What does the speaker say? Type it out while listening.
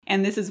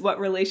And this is what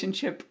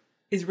relationship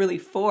is really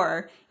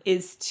for,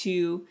 is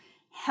to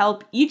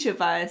help each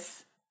of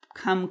us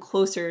come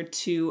closer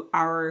to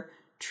our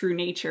true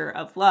nature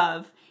of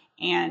love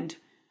and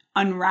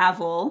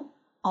unravel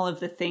all of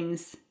the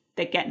things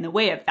that get in the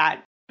way of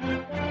that.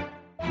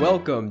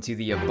 Welcome to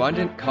the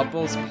Abundant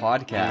Couples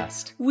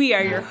Podcast. We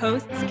are your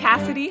hosts,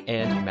 Cassidy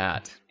and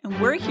Matt.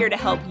 And we're here to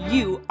help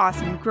you,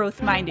 awesome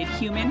growth-minded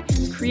human,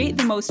 create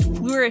the most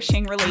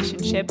flourishing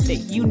relationship that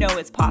you know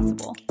is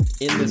possible.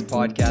 In this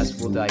podcast,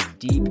 we'll dive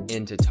deep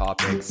into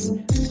topics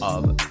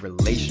of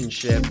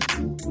relationship,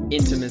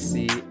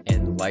 intimacy,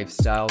 and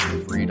lifestyle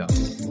freedom.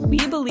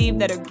 We believe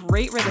that a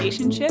great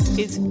relationship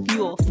is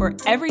fuel for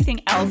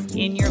everything else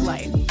in your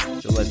life.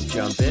 So let's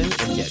jump in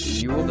and get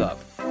fueled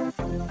up.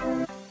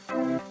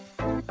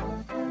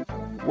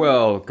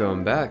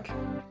 Welcome back.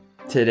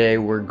 Today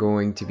we're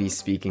going to be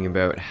speaking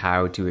about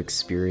how to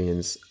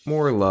experience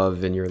more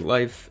love in your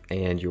life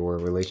and your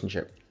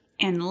relationship.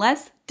 And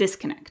less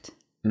disconnect.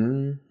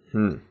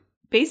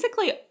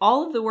 Basically,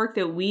 all of the work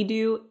that we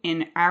do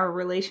in our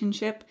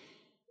relationship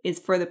is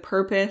for the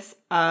purpose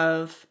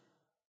of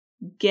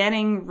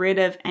getting rid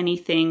of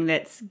anything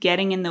that's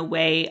getting in the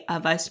way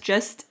of us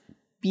just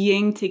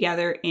being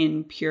together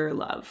in pure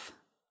love.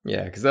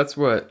 Yeah, because that's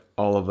what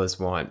all of us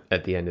want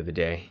at the end of the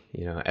day.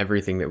 You know,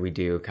 everything that we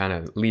do kind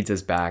of leads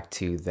us back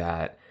to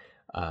that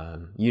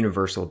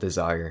universal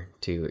desire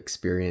to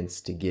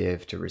experience, to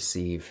give, to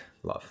receive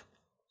love.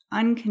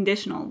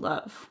 Unconditional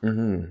love.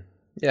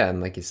 Yeah,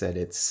 and like you said,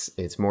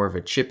 it's more of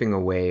a chipping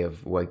away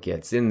of what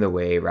gets in the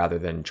way rather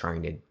than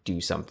trying to do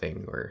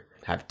something or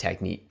have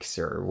techniques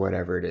or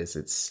whatever it is.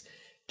 It's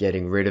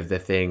getting rid of the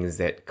things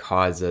that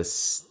cause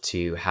us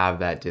to have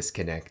that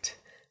disconnect,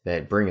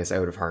 that bring us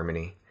out of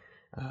harmony.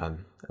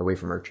 Away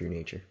from our true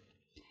nature.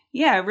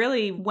 Yeah,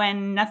 really,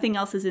 when nothing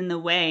else is in the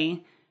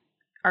way,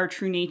 our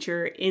true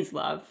nature is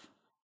love.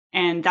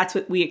 And that's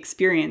what we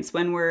experience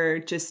when we're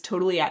just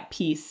totally at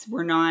peace.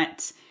 We're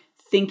not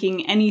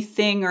thinking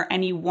anything or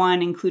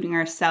anyone, including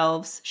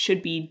ourselves,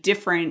 should be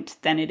different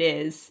than it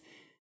is.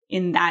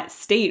 In that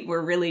state,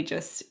 we're really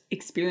just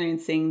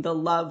experiencing the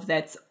love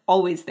that's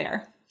always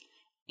there.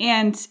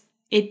 And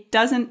it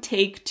doesn't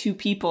take two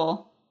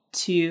people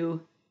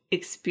to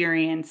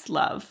experience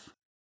love.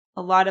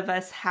 A lot of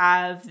us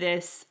have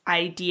this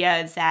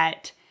idea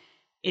that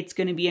it's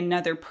going to be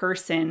another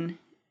person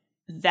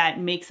that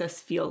makes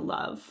us feel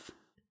love.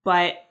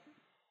 But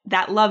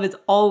that love is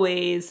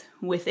always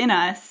within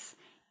us.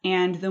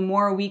 And the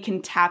more we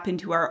can tap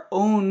into our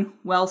own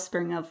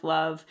wellspring of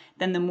love,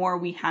 then the more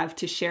we have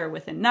to share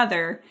with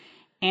another,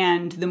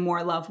 and the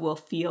more love we'll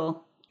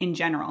feel in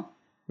general.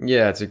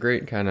 Yeah, it's a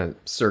great kind of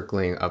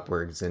circling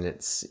upwards, and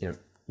it's,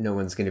 no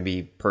one's going to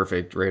be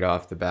perfect right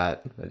off the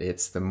bat, but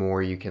it's the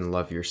more you can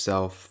love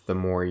yourself, the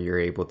more you're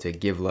able to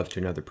give love to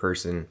another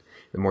person,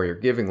 the more you're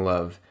giving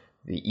love,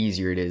 the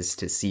easier it is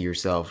to see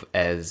yourself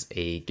as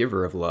a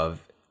giver of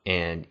love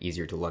and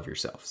easier to love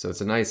yourself. So it's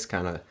a nice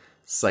kind of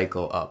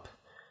cycle up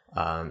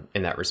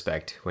in that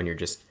respect when you're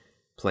just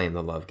playing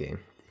the love game.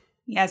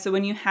 Yeah, so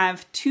when you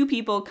have two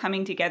people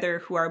coming together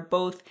who are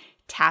both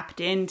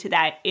tapped into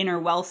that inner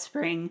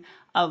wellspring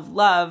of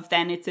love,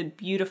 then it's a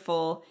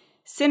beautiful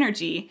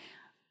synergy.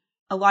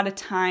 A lot of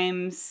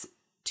times,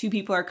 two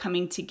people are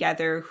coming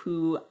together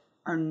who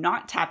are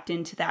not tapped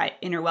into that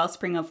inner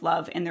wellspring of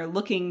love, and they're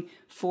looking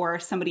for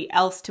somebody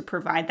else to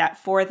provide that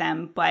for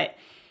them. But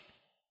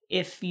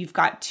if you've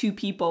got two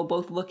people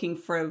both looking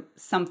for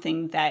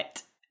something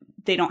that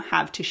they don't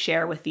have to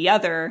share with the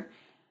other,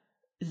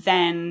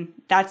 then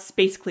that's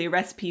basically a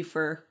recipe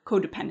for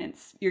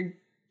codependence. You're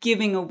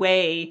giving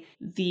away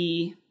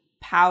the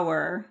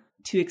power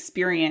to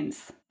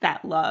experience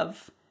that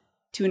love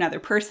to another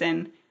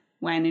person,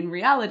 when in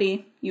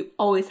reality, you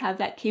always have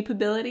that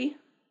capability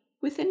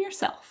within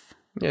yourself.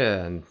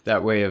 Yeah, and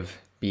that way of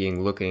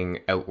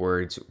looking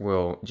outwards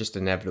will just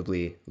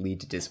inevitably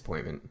lead to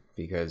disappointment,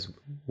 because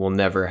we'll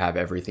never have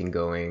everything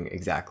going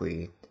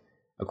exactly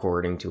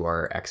according to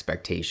our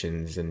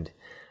expectations. And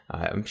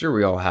I'm sure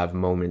we all have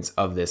moments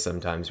of this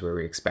sometimes where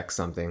we expect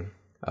something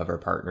of our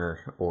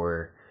partner,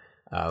 or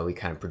we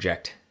kind of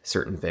project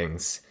certain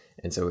things.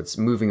 And so it's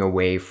moving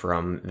away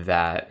from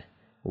that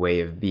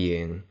way of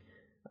being,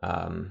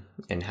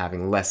 and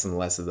having less and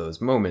less of those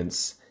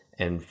moments,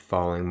 and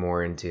falling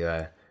more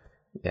into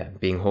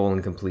being whole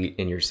and complete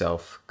in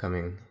yourself,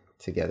 coming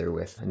together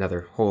with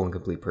another whole and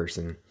complete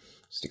person,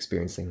 just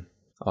experiencing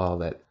all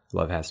that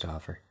love has to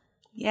offer.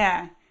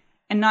 Yeah,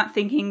 and not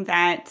thinking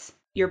that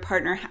your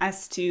partner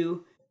has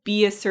to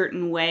be a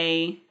certain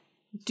way,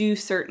 do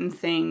certain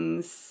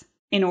things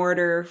in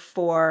order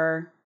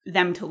for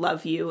them to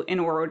love you, in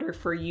order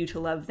for you to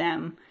love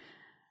them.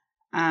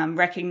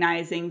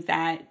 Recognizing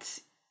that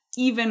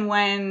even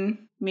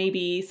when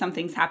maybe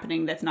something's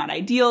happening that's not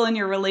ideal in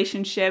your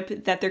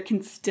relationship, that there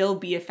can still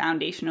be a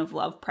foundation of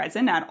love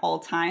present at all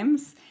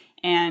times.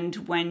 And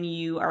when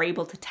you are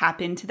able to tap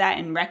into that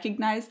and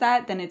recognize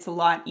that, then it's a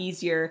lot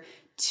easier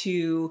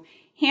to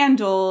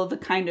handle the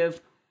kind of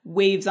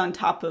waves on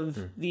top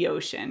of the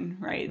ocean,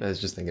 right? I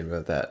was just thinking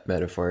about that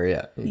metaphor.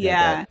 Yeah. You got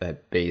Yeah.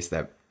 that base,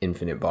 that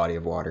infinite body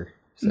of water.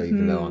 So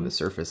even though on the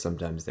surface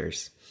sometimes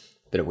there's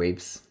a bit of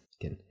waves,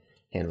 you can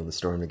handle the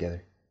storm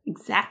together.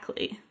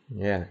 Exactly.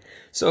 Yeah.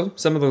 So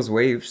some of those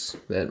waves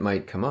that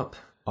might come up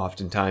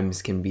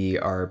oftentimes can be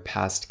our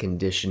past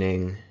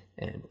conditioning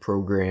and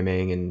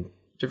programming and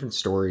different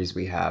stories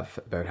we have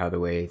about how the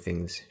way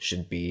things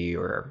should be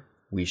or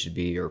we should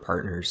be, or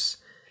partners.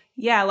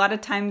 Yeah, a lot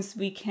of times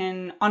we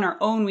can, on our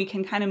own, we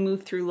can kind of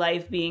move through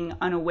life being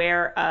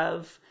unaware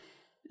of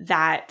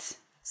that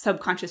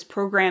subconscious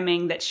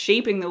programming that's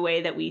shaping the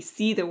way that we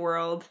see the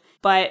world.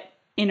 But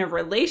in a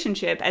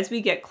relationship, as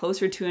we get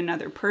closer to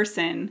another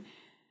person,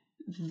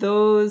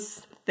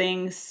 those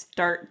things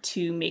start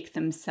to make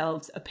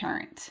themselves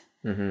apparent.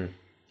 Mm-hmm.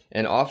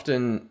 And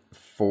often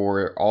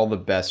for all the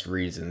best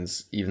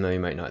reasons, even though you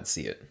might not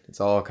see it. It's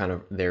all kind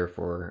of there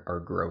for our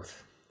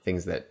growth.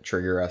 Things that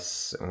trigger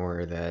us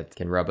or that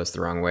can rub us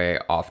the wrong way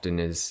often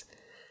is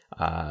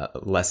a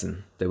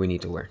lesson that we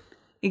need to learn.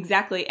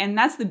 Exactly. And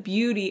that's the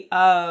beauty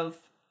of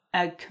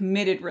a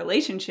committed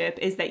relationship,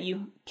 is that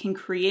you can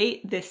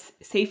create this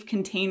safe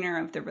container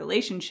of the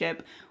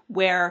relationship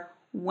where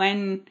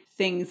when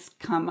things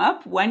come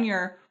up, when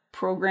your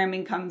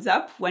programming comes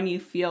up, when you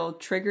feel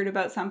triggered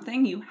about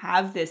something, you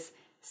have this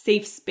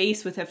safe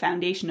space with a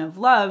foundation of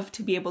love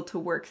to be able to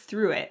work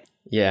through it.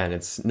 Yeah, and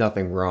it's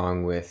nothing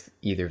wrong with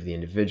either of the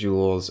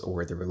individuals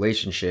or the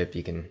relationship.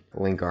 You can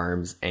link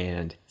arms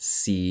and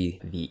see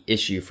the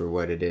issue for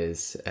what it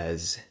is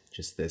as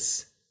just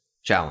this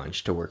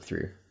challenge to work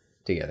through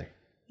together.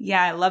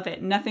 Yeah, I love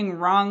it. Nothing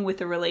wrong with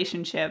a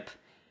relationship.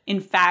 In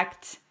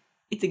fact,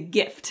 it's a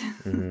gift.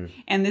 Mm-hmm.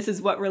 And this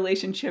is what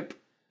relationship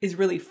is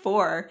really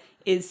for,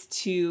 is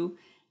to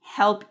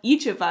help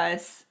each of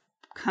us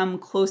come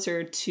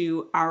closer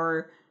to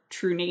our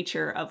true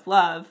nature of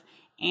love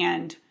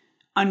and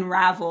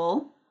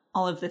unravel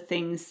all of the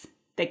things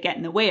that get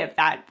in the way of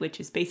that, which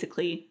is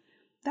basically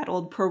that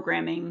old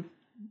programming,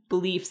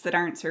 beliefs that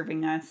aren't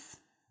serving us.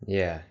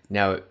 Yeah.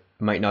 Now, it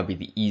might not be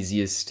the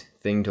easiest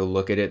thing to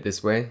look at it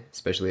this way,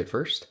 especially at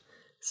first.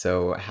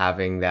 So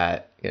having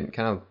that kind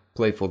of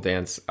playful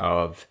dance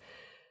of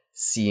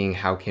seeing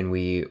how can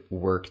we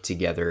work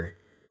together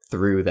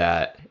through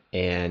that,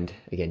 and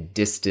again,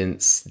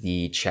 distance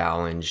the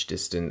challenge,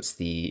 distance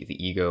the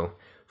ego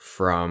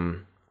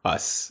from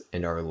us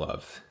and our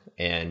love.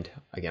 And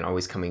again,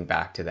 always coming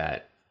back to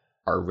that,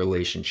 our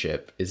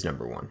relationship is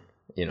number one.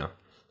 You know,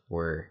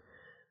 we're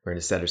going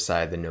to set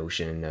aside the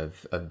notion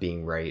of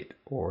being right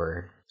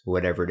or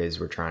whatever it is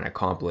we're trying to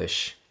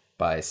accomplish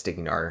by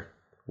sticking to our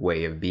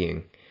way of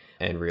being,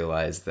 and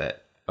realize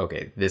that,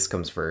 okay, this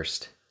comes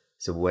first.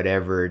 So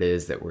whatever it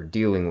is that we're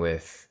dealing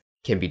with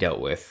can be dealt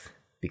with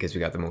because we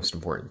got the most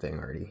important thing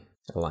already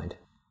aligned.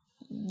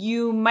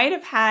 You might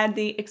have had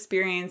the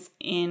experience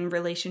in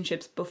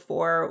relationships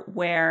before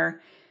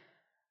where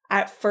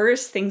at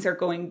first things are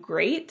going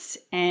great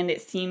and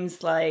it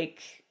seems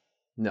like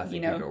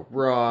nothing can go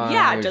wrong.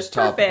 Yeah, just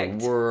top perfect. Of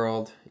the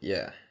world.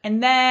 Yeah.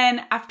 And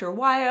then after a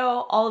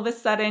while, all of a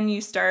sudden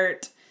you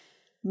start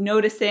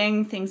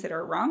noticing things that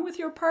are wrong with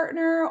your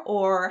partner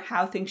or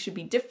how things should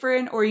be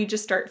different, or you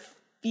just start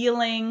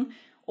feeling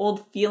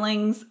old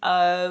feelings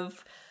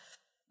of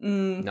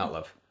not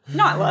love.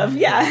 Not love,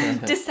 yeah.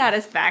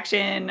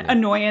 Dissatisfaction,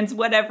 annoyance,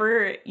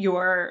 whatever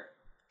your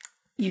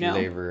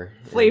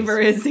flavor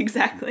is,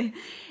 exactly.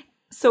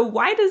 So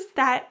why does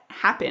that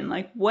happen?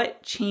 Like,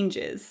 what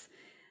changes?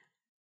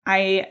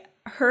 I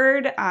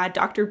heard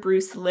Dr.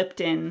 Bruce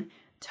Lipton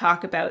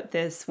talk about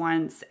this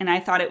once, and I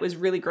thought it was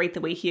really great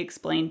the way he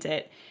explained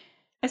it.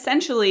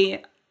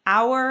 Essentially,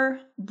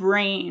 our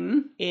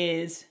brain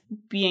is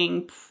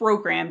being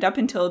programmed up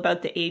until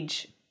about the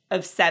age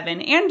of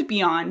 7 and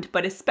beyond,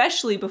 but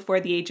especially before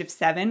the age of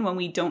 7, when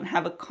we don't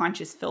have a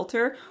conscious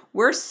filter,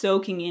 we're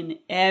soaking in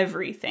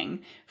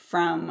everything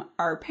from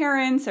our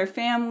parents, our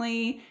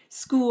family,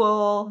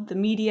 school, the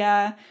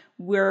media.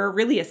 We're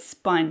really a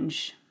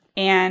sponge.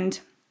 And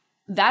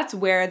that's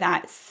where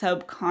that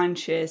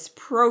subconscious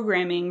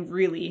programming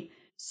really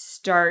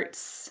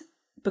starts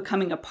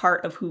becoming a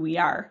part of who we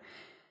are.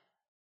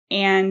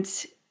 And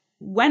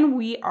when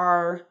we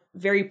are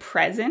very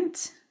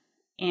present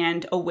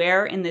and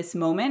aware in this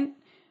moment,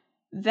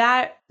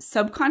 that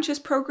subconscious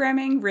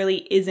programming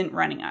really isn't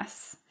running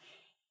us.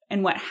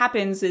 And what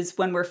happens is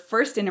when we're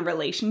first in a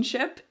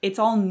relationship, it's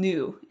all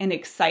new and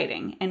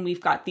exciting. And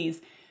we've got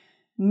these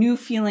new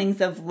feelings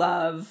of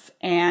love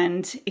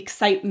and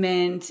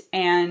excitement,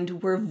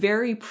 and we're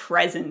very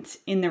present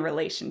in the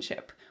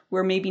relationship.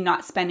 We're maybe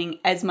not spending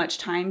as much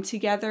time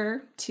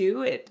together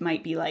too. It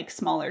might be like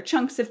smaller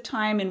chunks of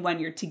time. And when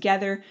you're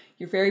together,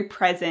 you're very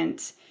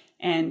present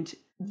and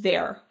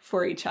there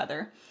for each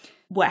other.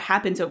 What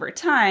happens over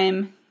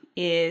time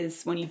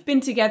is when you've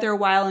been together a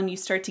while and you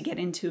start to get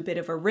into a bit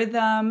of a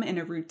rhythm and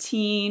a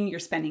routine, you're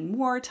spending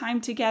more time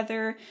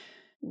together.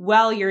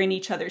 While you're in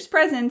each other's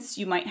presence,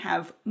 you might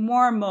have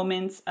more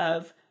moments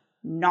of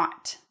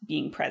not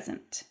being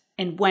present.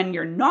 And when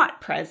you're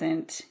not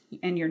present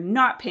and you're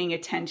not paying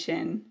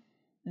attention,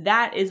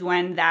 that is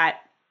when that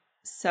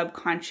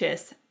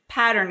subconscious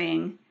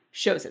patterning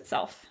shows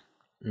itself.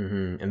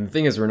 Mm-hmm. And the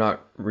thing is, we're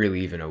not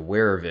really even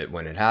aware of it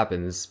when it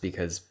happens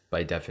because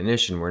by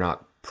definition, we're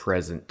not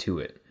present to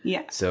it.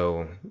 Yeah.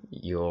 So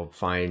you'll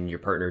find your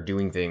partner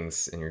doing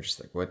things and you're just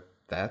like, what?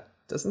 That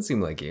doesn't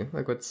seem like you.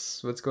 Like,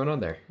 what's going on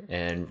there?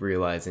 And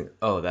realizing,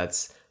 oh,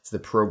 it's the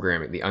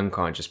programming, the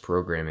unconscious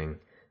programming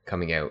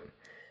coming out.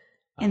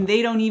 And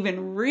they don't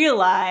even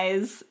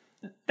realize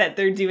that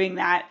they're doing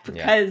that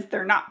because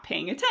they're not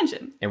paying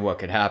attention. And what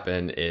could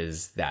happen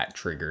is that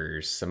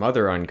triggers some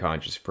other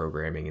unconscious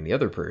programming in the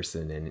other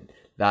person. And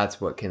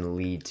that's what can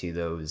lead to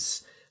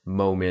those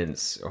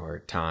moments or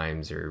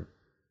times or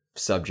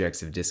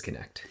subjects of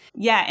disconnect.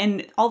 Yeah.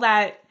 And all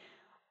that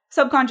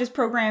subconscious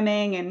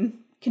programming and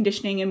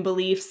conditioning and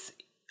beliefs,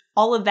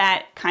 all of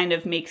that kind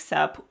of makes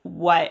up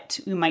what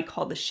we might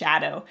call the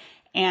shadow.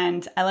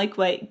 And I like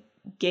what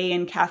Gay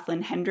and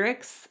Kathleen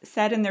Hendricks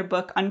said in their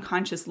book,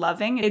 Unconscious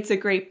Loving. It's a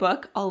great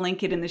book. I'll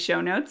link it in the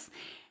show notes.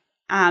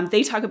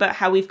 They talk about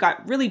how we've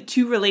got really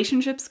two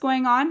relationships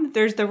going on.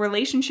 There's the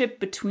relationship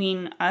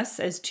between us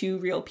as two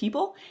real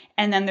people,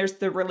 and then there's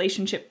the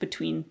relationship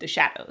between the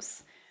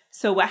shadows.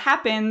 So what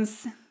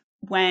happens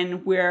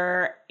when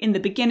we're in the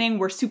beginning,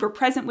 we're super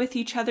present with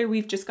each other.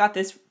 We've just got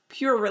this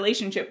pure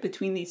relationship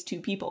between these two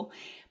people.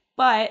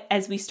 But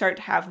as we start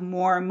to have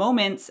more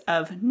moments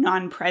of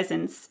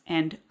non-presence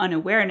and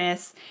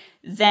unawareness,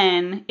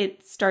 then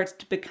it starts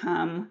to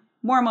become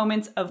more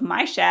moments of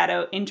my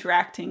shadow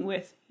interacting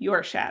with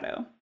your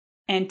shadow.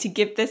 And to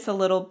give this a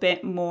little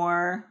bit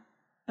more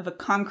of a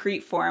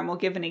concrete form, we'll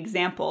give an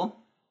example.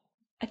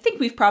 I think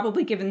we've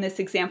probably given this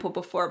example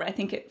before, but I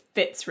think it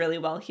fits really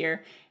well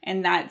here.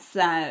 And that's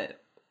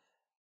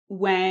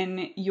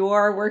when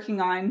you're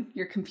working on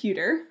your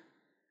computer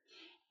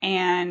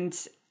and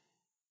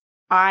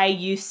I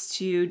used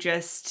to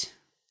just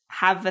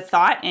have the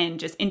thought and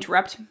just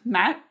interrupt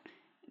Matt,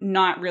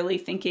 not really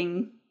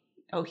thinking,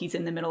 oh, he's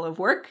in the middle of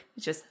work.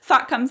 It's just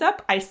thought comes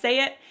up, I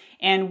say it,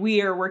 and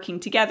we are working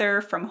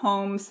together from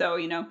home. So,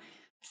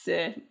 it's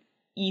an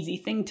easy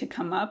thing to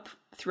come up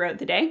throughout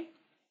the day.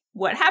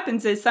 What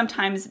happens is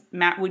sometimes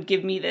Matt would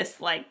give me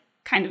this like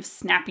kind of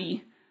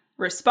snappy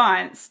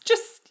response,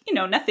 just,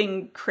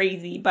 nothing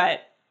crazy,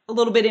 but a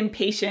little bit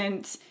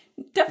impatient,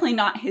 definitely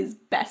not his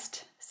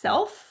best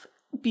self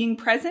being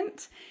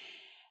present.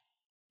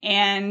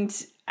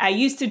 And I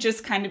used to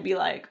just kind of be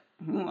like,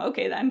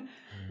 okay then.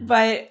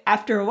 But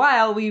after a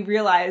while, we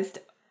realized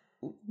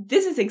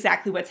this is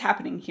exactly what's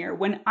happening here.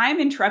 When I'm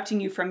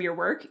interrupting you from your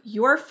work,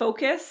 your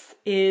focus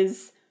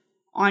is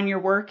on your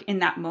work in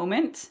that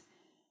moment.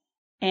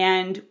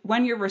 And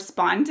when you're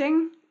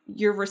responding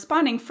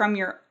from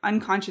your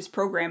unconscious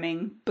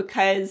programming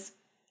because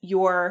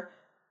your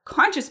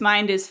conscious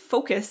mind is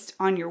focused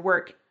on your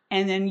work.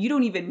 And then you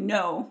don't even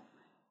know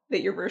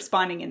that you're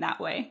responding in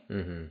that way.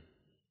 Mm-hmm.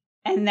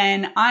 And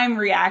then I'm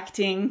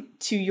reacting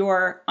to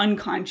your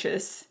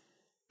unconscious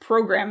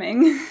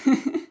programming,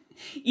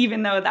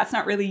 even though that's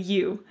not really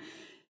you.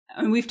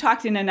 And we've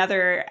talked in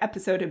another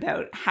episode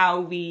about how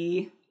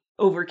we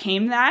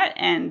overcame that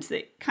and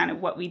kind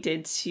of what we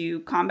did to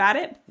combat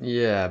it.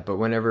 Yeah, but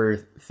whenever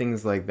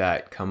things like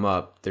that come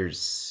up,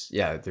 there's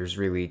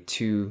really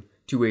two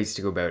ways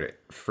to go about it.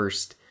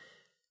 First,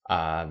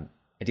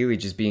 ideally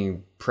just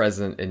being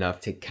present enough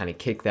to kind of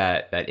kick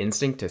that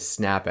instinct to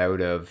snap out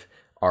of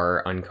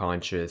our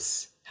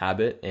unconscious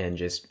habit and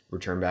just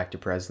return back to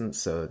presence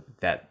so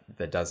that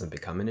doesn't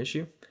become an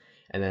issue.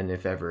 And then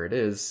if ever it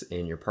is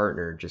in your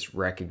partner, just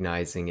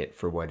recognizing it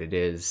for what it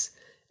is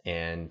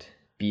and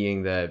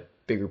being the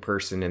bigger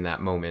person in that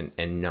moment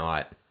and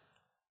not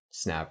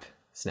snap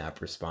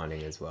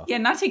responding as well. Yeah,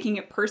 not taking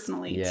it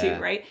personally too,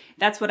 right?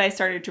 That's what I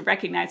started to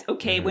recognize.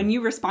 Okay, when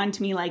you respond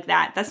to me like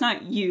that, that's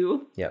not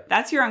you. Yep.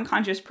 That's your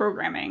unconscious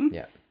programming.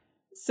 Yeah.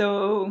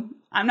 So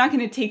I'm not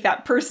going to take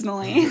that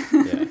personally.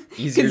 Yeah.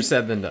 Easier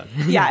said than done.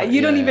 Yeah,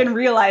 you don't even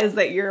realize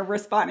that you're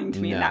responding to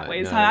me in that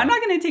way. So I'm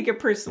not going to take it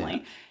personally.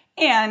 Yeah.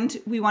 And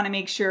we want to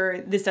make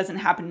sure this doesn't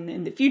happen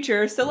in the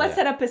future. So let's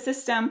set up a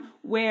system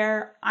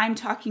where I'm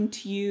talking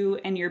to you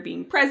and you're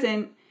being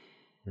present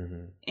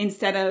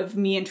instead of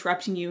me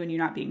interrupting you and you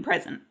not being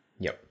present.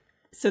 Yep.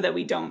 So that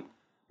we don't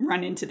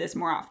run into this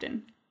more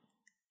often.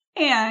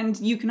 And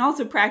you can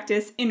also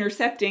practice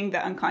intercepting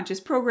the unconscious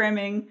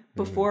programming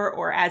before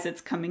or as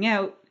it's coming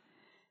out.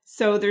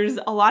 So there's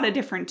a lot of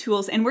different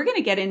tools, and we're going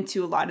to get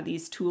into a lot of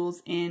these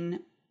tools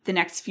in the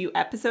next few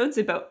episodes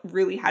about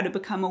really how to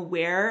become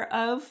aware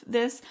of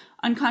this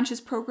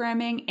unconscious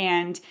programming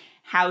and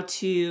how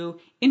to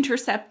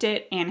intercept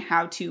it and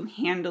how to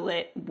handle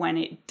it when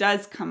it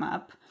does come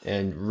up.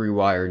 And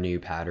rewire new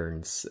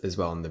patterns as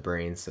well in the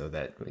brain so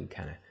that we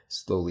kind of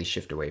slowly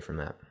shift away from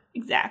that.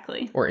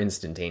 Exactly. Or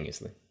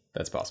instantaneously.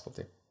 That's possible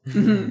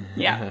too.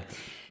 Yeah.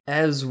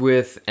 As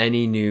with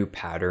any new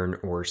pattern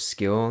or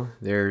skill,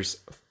 there's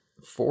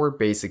 4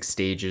 basic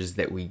stages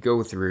that we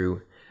go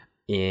through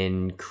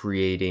in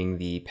creating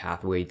the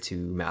pathway to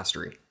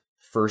mastery.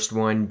 First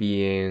one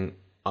being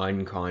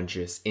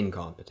unconscious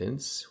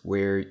incompetence,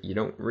 where you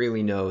don't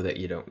really know that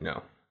you don't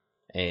know.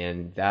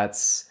 And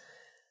that's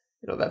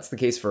the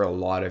case for a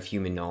lot of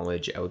human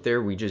knowledge out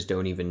there. We just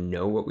don't even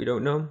know what we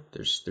don't know.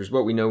 There's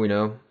what we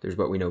know, there's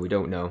what we know we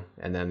don't know,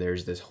 and then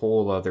there's this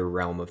whole other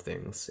realm of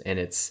things. And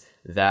it's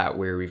that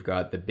where we've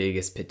got the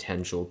biggest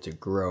potential to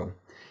grow.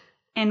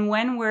 And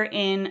when we're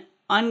in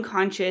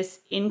unconscious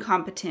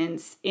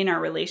incompetence in our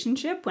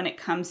relationship, when it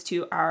comes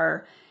to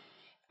our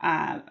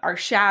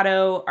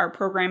shadow, our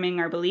programming,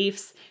 our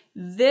beliefs,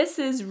 this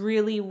is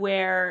really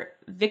where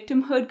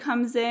victimhood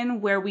comes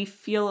in, where we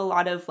feel a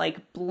lot of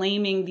like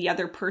blaming the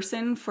other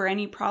person for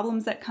any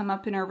problems that come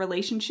up in our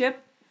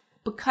relationship,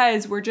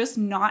 because we're just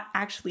not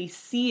actually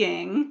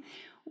seeing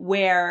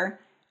where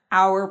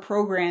our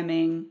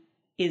programming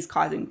is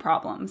causing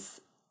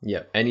problems.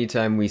 Yeah.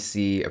 Anytime we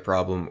see a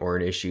problem or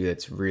an issue,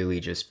 that's really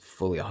just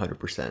fully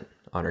 100%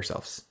 on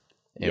ourselves.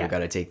 And we've got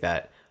to take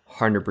that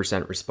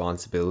 100%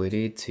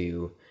 responsibility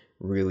to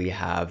really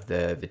have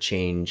the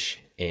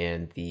change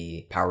and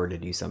the power to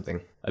do something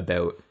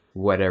about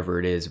whatever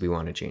it is we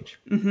want to change.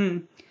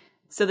 Mm-hmm.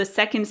 So the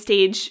second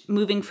stage,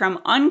 moving from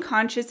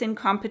unconscious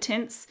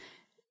incompetence,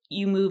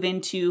 you move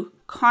into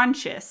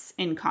conscious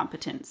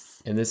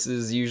incompetence. And this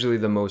is usually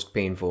the most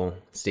painful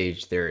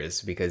stage there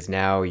is, because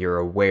now you're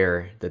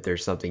aware that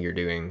there's something you're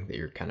doing that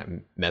you're kind of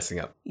messing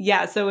up.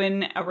 Yeah, so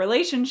in a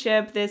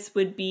relationship, this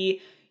would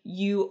be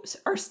you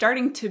are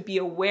starting to be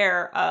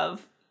aware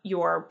of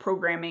your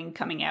programming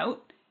coming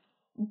out,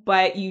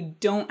 but you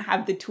don't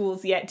have the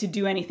tools yet to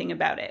do anything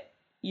about it.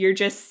 You're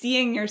just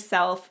seeing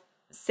yourself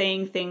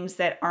saying things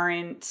that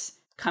aren't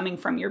coming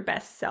from your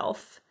best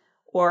self,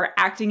 or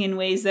acting in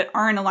ways that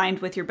aren't aligned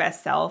with your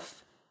best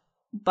self,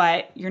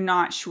 but you're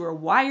not sure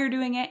why you're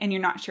doing it and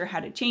you're not sure how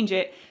to change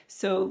it.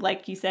 So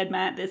like you said,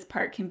 Matt, this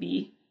part can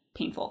be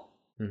painful.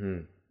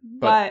 Mm-hmm.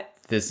 But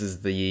this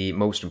is the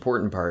most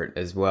important part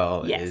as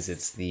well, is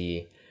it's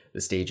the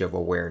stage of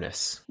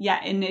awareness. Yeah,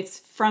 and it's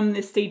from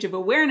this stage of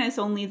awareness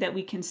only that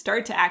we can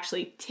start to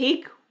actually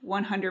take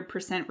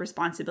 100%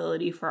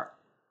 responsibility for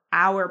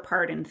our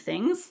part in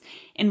things.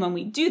 And when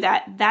we do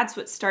that, that's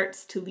what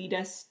starts to lead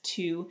us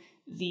to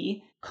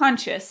the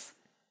conscious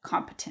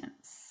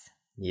competence.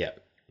 Yeah.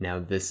 Now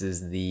this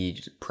is the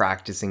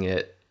practicing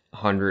it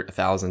 100,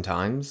 1,000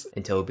 times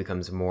until it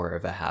becomes more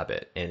of a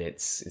habit. And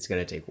it's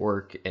going to take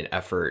work and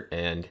effort,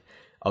 and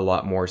a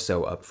lot more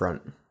so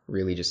upfront.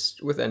 Really,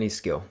 just with any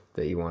skill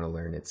that you want to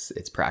learn, it's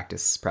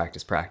practice,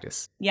 practice,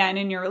 practice. Yeah, and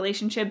in your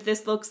relationship,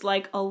 this looks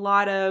like a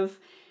lot of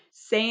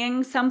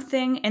saying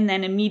something and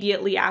then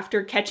immediately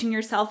after catching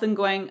yourself and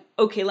going,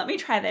 okay, let me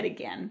try that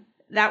again.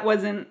 That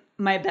wasn't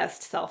my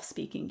best self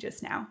speaking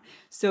just now.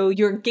 So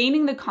you're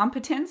gaining the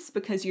competence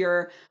because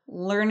you're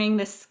learning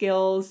the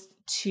skills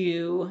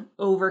to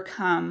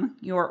overcome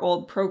your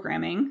old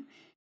programming,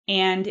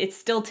 and it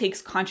still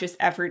takes conscious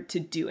effort to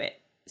do it.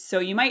 So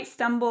you might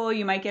stumble,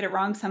 you might get it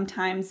wrong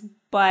sometimes,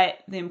 but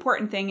the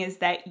important thing is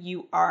that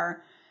you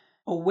are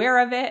aware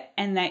of it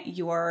and that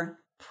you're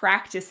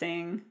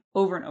practicing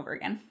over and over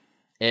again.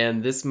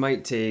 And this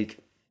might take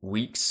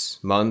weeks,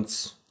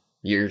 months,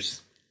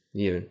 years,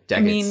 even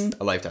decades,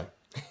 a lifetime.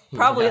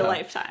 Probably a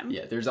lifetime.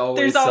 Yeah, there's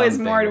always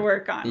more to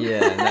work on.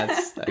 Yeah,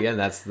 and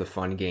that's the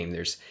fun game.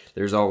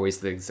 There's always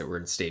things that were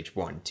in stage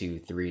 1, 2,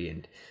 3,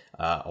 and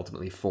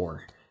ultimately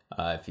 4.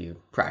 If you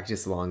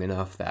practice long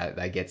enough,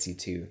 that gets you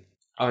to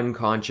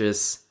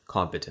unconscious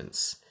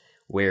competence,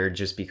 where it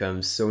just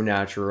becomes so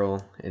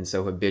natural and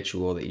so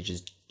habitual that you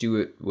just do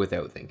it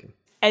without thinking.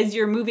 As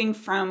you're moving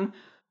from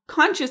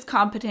conscious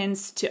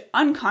competence to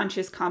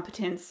unconscious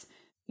competence,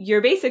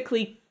 you're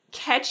basically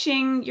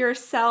catching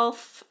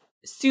yourself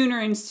sooner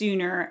and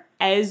sooner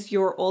as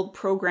your old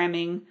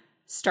programming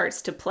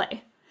starts to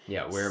play.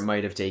 Yeah, where it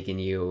might have taken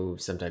you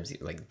sometimes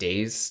like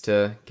days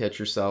to catch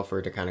yourself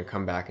or to kind of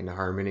come back into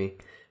harmony,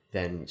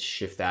 then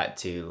shift that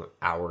to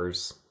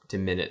hours, to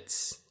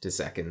minutes, to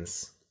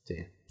seconds,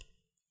 to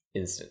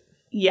instant.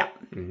 Yeah.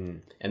 Mm-hmm.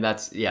 And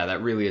that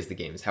really is the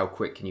game, is how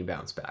quick can you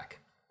bounce back?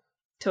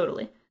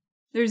 Totally.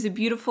 There's a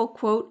beautiful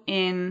quote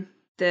in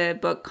the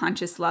book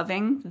Conscious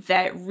Loving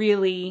that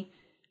really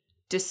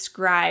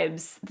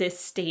describes this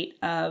state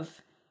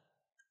of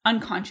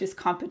unconscious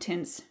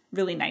competence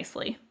really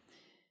nicely.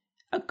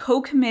 A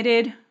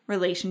co-committed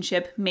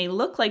relationship may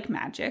look like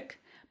magic,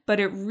 but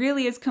it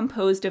really is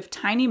composed of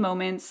tiny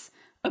moments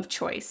of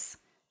choice,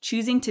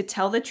 choosing to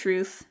tell the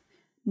truth,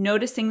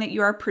 noticing that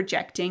you are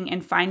projecting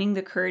and finding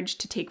the courage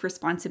to take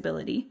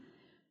responsibility,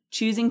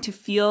 choosing to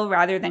feel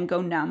rather than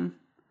go numb,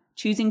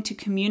 choosing to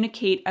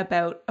communicate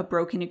about a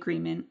broken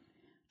agreement,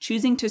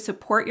 choosing to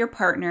support your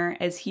partner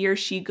as he or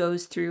she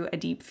goes through a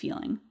deep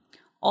feeling.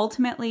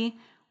 Ultimately,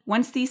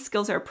 once these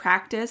skills are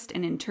practiced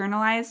and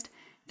internalized,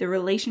 the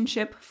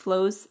relationship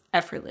flows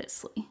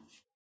effortlessly.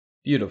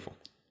 Beautiful.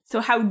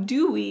 So how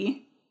do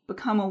we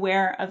become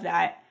aware of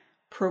that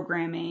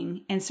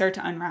programming and start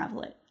to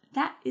unravel it?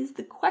 That is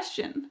the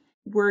question.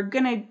 We're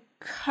going to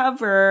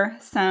cover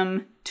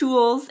some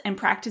tools and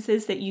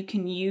practices that you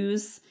can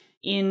use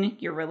in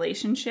your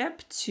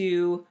relationship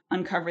to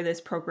uncover this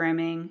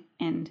programming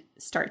and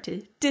start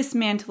to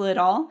dismantle it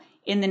all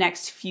in the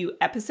next few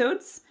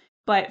episodes.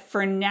 But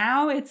for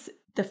now, it's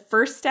The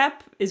first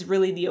step is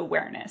really the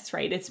awareness,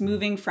 right? It's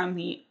moving from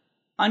the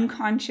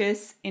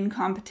unconscious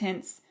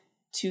incompetence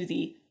to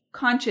the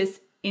conscious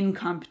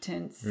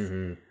incompetence.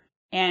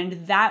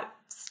 And that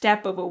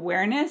step of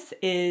awareness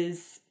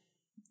is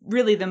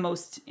really the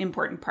most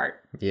important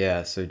part.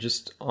 Yeah, so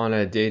just on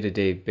a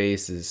day-to-day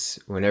basis,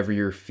 whenever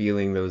you're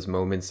feeling those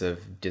moments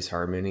of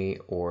disharmony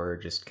or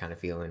just kind of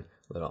feeling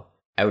a little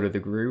out of the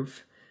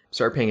groove,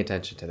 start paying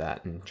attention to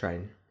that and try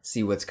and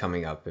see what's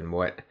coming up and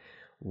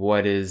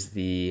what is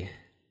the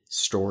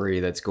story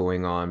that's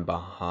going on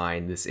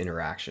behind this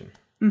interaction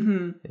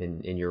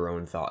in your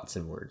own thoughts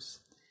and words.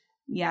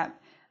 Yeah.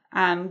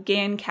 Gay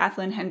and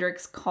Kathleen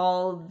Hendricks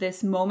call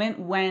this moment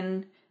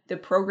when the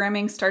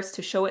programming starts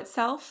to show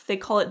itself. They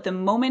call it the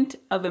moment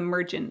of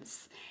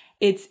emergence.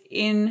 It's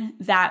in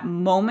that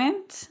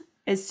moment,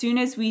 as soon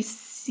as we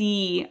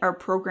see our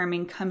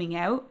programming coming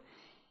out,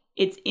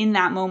 it's in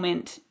that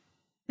moment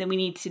that we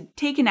need to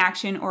take an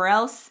action, or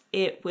else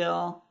it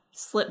will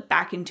slip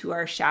back into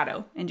our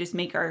shadow and just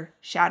make our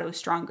shadow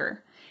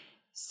stronger.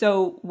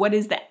 So what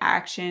is the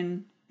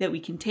action that we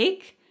can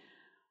take?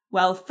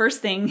 Well,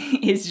 first thing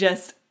is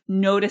just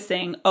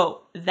noticing,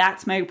 oh,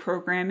 that's my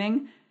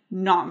programming,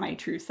 not my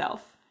true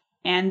self.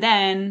 And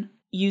then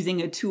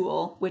using a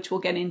tool, which we'll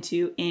get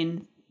into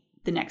in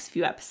the next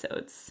few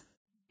episodes.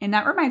 And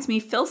that reminds me,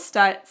 Phil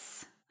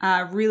Stutz,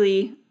 a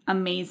really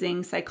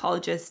amazing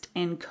psychologist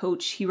and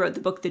coach, he wrote the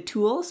book The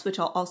Tools, which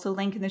I'll also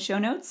link in the show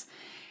notes.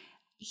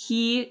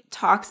 He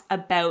talks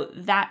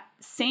about that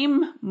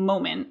same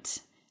moment,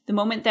 the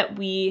moment that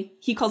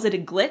he calls it a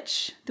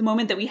glitch, the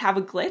moment that we have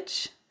a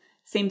glitch,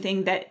 same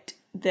thing that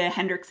the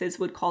Hendrickses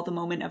would call the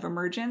moment of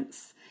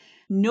emergence,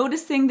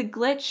 noticing the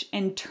glitch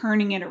and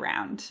turning it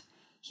around.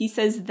 He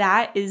says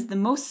that is the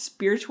most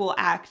spiritual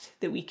act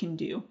that we can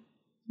do.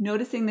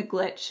 Noticing the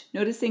glitch,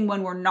 noticing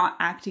when we're not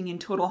acting in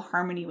total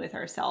harmony with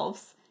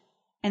ourselves,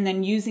 and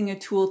then using a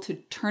tool to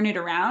turn it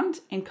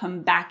around and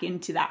come back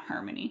into that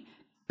harmony,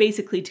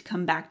 basically to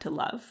come back to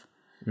love.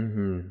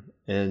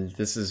 And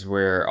this is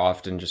where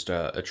often just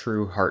a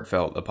true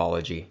heartfelt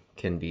apology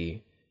can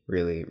be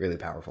really, really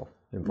powerful,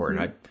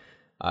 important.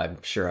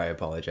 I'm sure I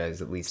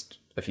apologize at least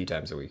a few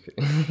times a week.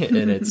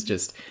 And it's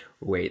just,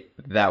 wait,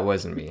 that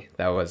wasn't me.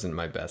 That wasn't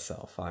my best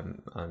self.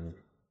 I'm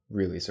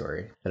really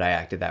sorry that I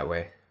acted that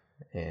way,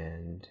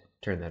 and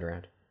turn that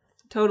around.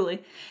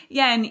 Totally.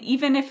 Yeah, and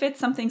even if it's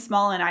something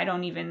small and I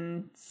don't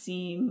even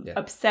seem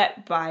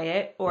upset by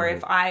it, or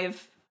if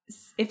I've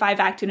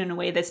acted in a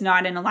way that's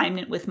not in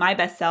alignment with my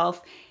best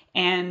self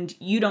and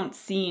you don't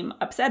seem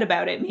upset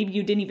about it, maybe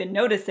you didn't even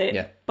notice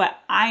it, but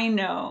I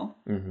know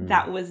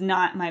that was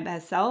not my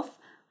best self,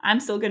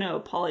 I'm still going to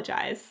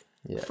apologize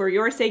for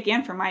your sake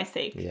and for my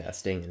sake. Yeah,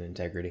 staying in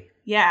integrity.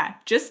 Yeah,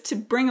 just to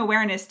bring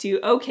awareness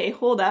to, okay,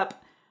 hold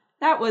up,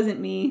 that wasn't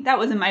me, that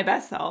wasn't my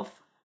best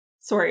self.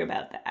 Sorry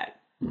about that.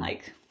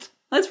 Like,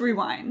 let's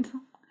rewind.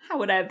 How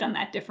would I have done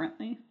that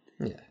differently?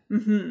 Yeah.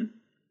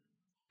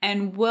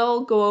 And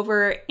we'll go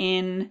over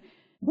in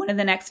one of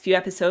the next few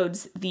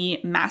episodes the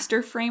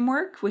master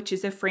framework, which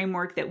is a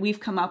framework that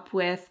we've come up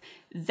with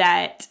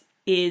that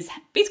is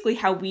basically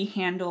how we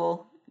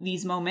handle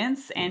these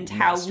moments and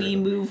how we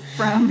move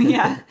from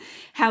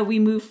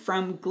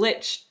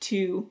glitch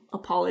to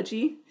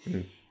apology.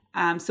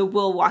 So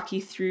we'll walk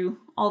you through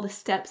all the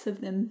steps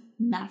of the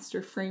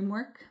master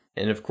framework.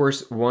 And of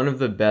course, one of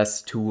the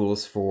best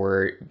tools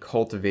for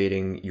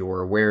cultivating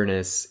your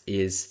awareness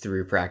is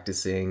through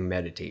practicing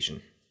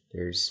meditation.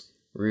 There's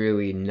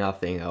really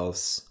nothing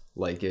else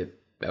like it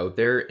out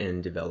there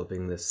in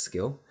developing this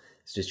skill.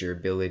 It's just your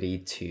ability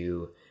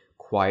to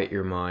quiet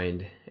your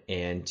mind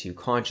and to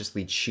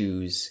consciously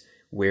choose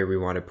where we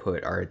want to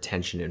put our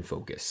attention and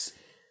focus.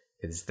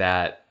 Because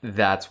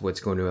that's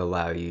what's going to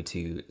allow you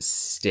to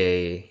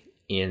stay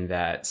in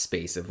that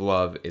space of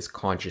love, is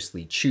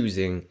consciously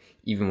choosing,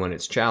 even when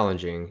it's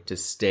challenging, to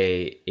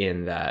stay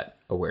in that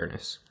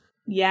awareness.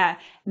 Yeah,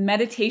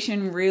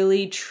 meditation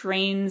really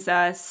trains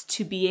us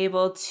to be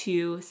able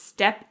to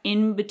step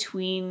in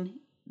between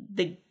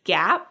the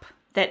gap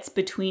that's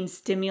between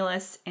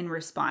stimulus and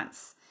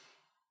response.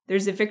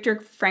 There's a Viktor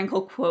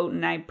Frankl quote,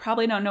 and I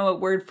probably don't know it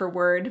word for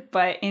word,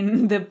 but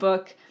in the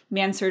book,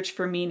 Man's Search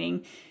for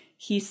Meaning,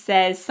 he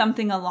says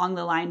something along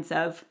the lines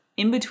of,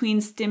 in between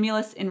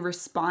stimulus and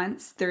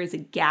response, there is a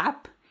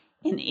gap,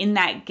 and in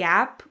that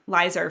gap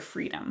lies our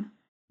freedom.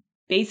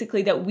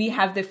 Basically, that we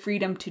have the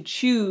freedom to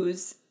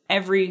choose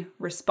every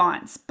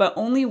response, but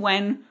only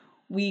when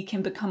we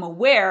can become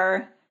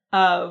aware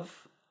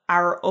of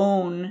our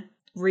own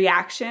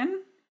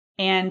reaction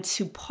and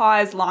to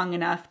pause long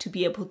enough to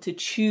be able to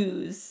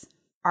choose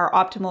our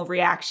optimal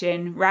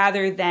reaction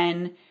rather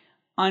than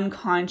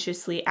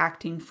unconsciously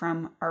acting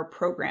from our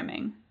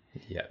programming.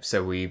 Yeah,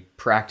 so we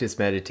practice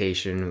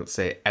meditation, let's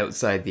say,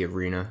 outside the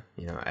arena,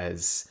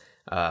 as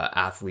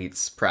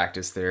athletes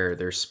practice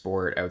their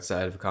sport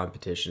outside of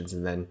competitions,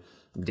 and then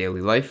daily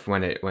life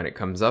when it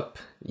comes up,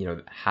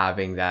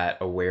 having that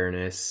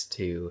awareness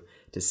to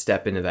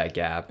step into that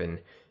gap, and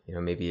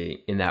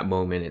maybe in that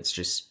moment it's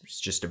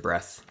just a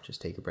breath.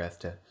 Just take a breath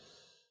to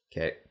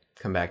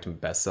come back to my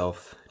best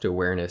self, to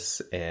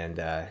awareness, and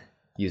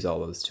use all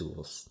those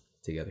tools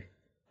together.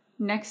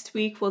 Next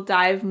week, we'll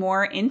dive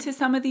more into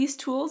some of these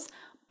tools.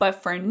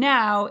 But for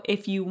now,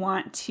 if you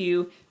want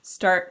to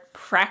start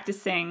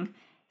practicing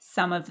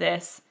some of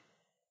this,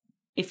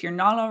 if you're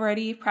not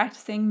already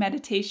practicing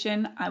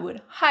meditation, I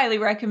would highly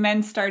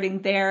recommend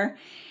starting there.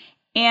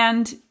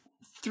 And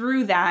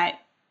through that,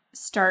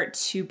 start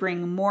to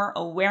bring more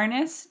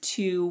awareness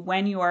to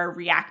when you are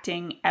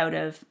reacting out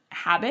of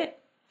habit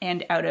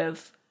and out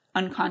of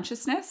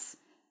unconsciousness.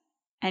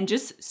 And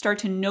just start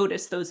to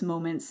notice those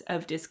moments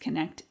of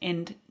disconnect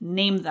and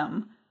name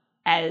them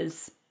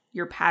as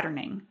your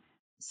patterning,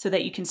 so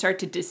that you can start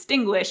to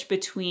distinguish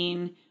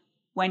between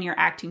when you're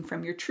acting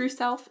from your true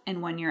self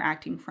and when you're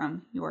acting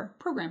from your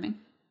programming.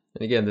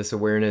 And again, this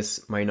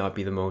awareness might not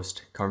be the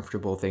most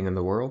comfortable thing in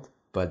the world,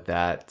 but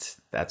that's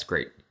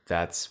great.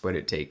 That's what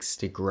it takes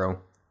to grow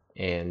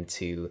and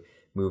to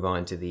move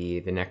on to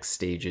the next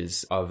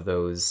stages of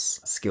those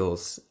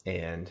skills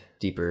and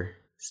deeper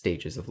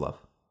stages of love.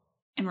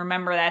 And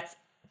remember that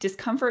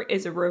discomfort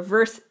is a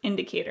reverse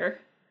indicator.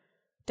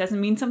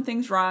 Doesn't mean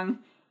something's wrong.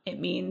 It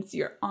means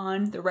you're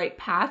on the right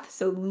path.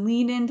 So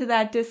lean into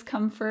that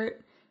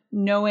discomfort,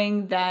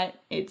 knowing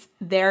that it's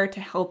there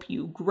to help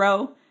you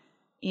grow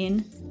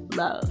in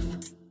love.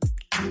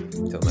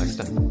 Until next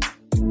time.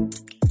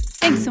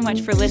 Thanks so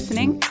much for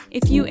listening.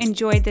 If you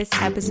enjoyed this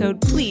episode,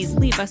 please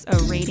leave us a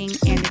rating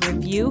and a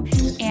review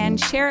and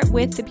share it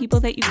with the people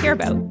that you care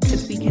about,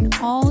 because we can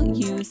all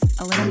use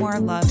a little more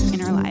love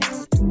in our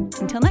lives.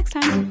 Until next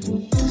time.